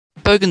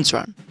Bogans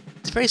run.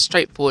 It's a very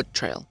straightforward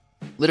trail,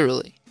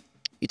 literally.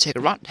 You take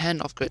a right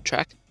hand off-goat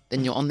track,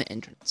 then you're on the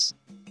entrance.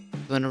 If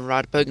you want to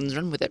ride Bogans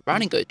run with that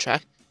riding goat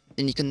track,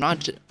 then you can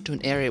ride to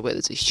an area where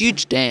there's a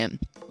huge dam,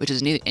 which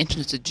is near the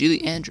entrance to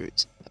Julie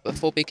Andrews. But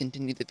before we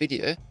continue the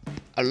video,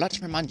 I'd like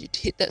to remind you to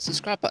hit that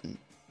subscribe button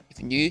if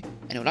you're new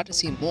and would like to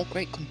see more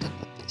great content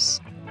like this.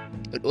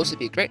 It would also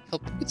be a great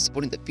help with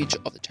supporting the future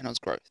of the channel's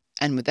growth.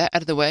 And with that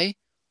out of the way,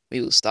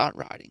 we will start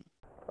riding.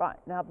 Right,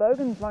 now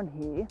Bogans run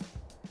here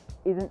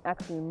isn't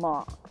actually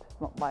marked,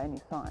 not by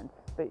any signs,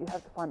 but you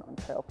have to find it on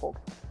trail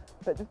forks.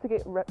 But just to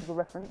get the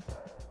reference,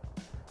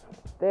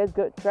 there's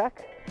goat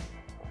track,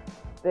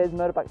 there's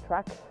motorbike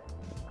track,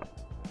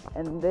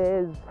 and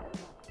there's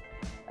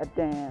a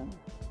dam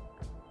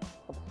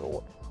of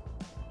sorts.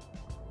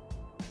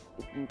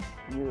 If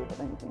you have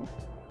anything,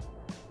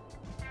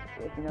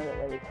 if you know that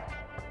there is.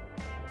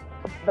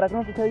 But I can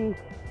also tell you,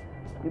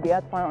 you'll be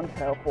able to find it on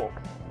trail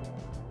forks.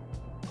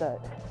 So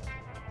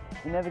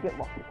you never get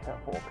lost with trail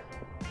forks.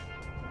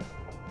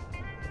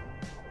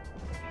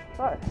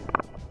 So,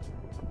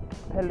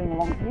 pedaling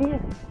along here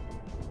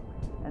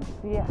and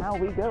see how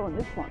we go on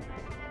this one.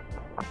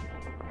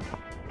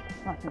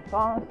 Nice and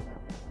fast,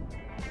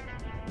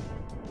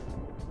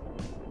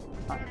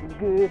 nice and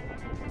good.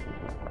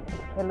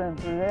 Pedaling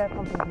through there,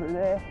 pumping through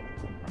there,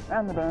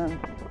 around the berm,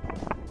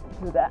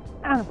 through that,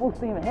 and full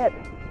steam ahead.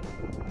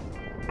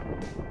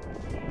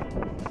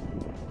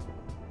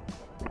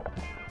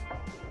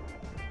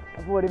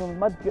 Avoiding all the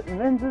mud to get the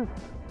lenses,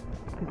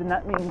 because then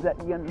that means that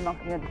you're not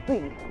going to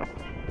see.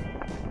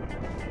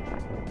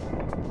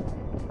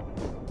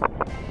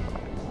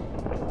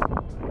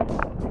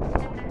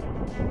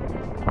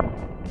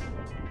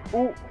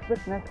 Oh,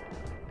 slickness,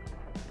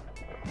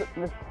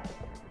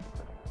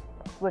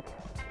 slick,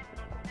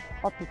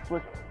 lots of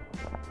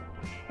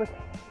slick,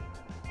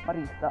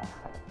 muddy stuff.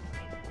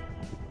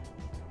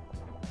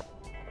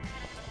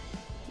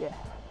 Yeah.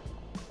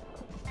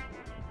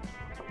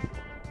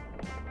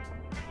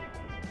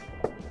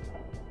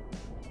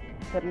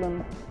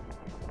 Pedaling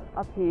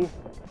up here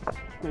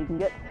so you can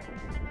get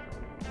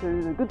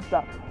to the good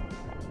stuff.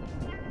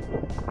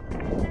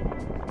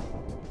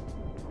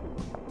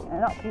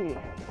 And up here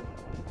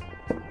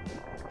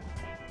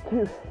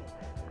to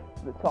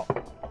the top.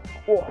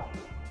 Oh,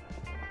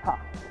 ha.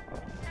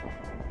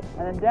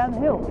 And then down the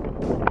hill.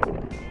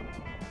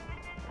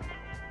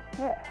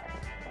 Yeah,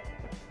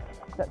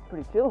 that's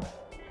pretty chill.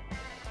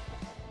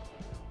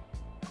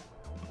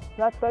 So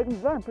that's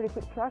Bogans Run, pretty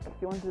quick track if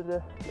you wanted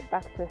to get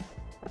back to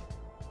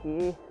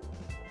here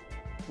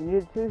if you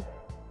needed to.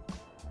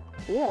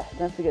 So yeah,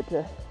 don't forget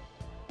to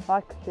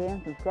like, share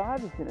and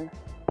subscribe if you're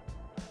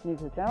new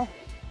to the channel.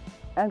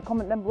 And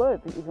comment down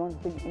below if you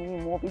want to see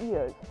any more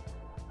videos.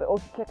 But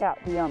also check out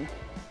the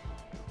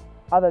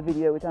other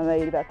video which I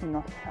made about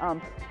Kinross.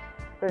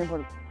 Very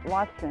important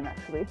live stream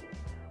actually.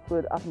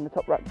 Put it up in the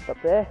top right, just up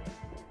there,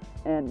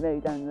 and maybe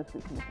down in the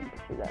description if you can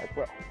see that as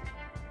well.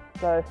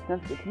 So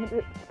don't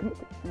forget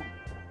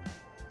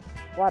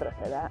why did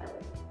I say that?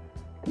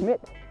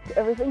 Commit to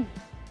everything,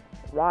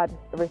 ride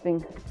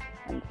everything,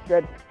 and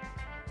shred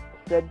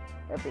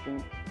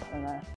everything. I don't know.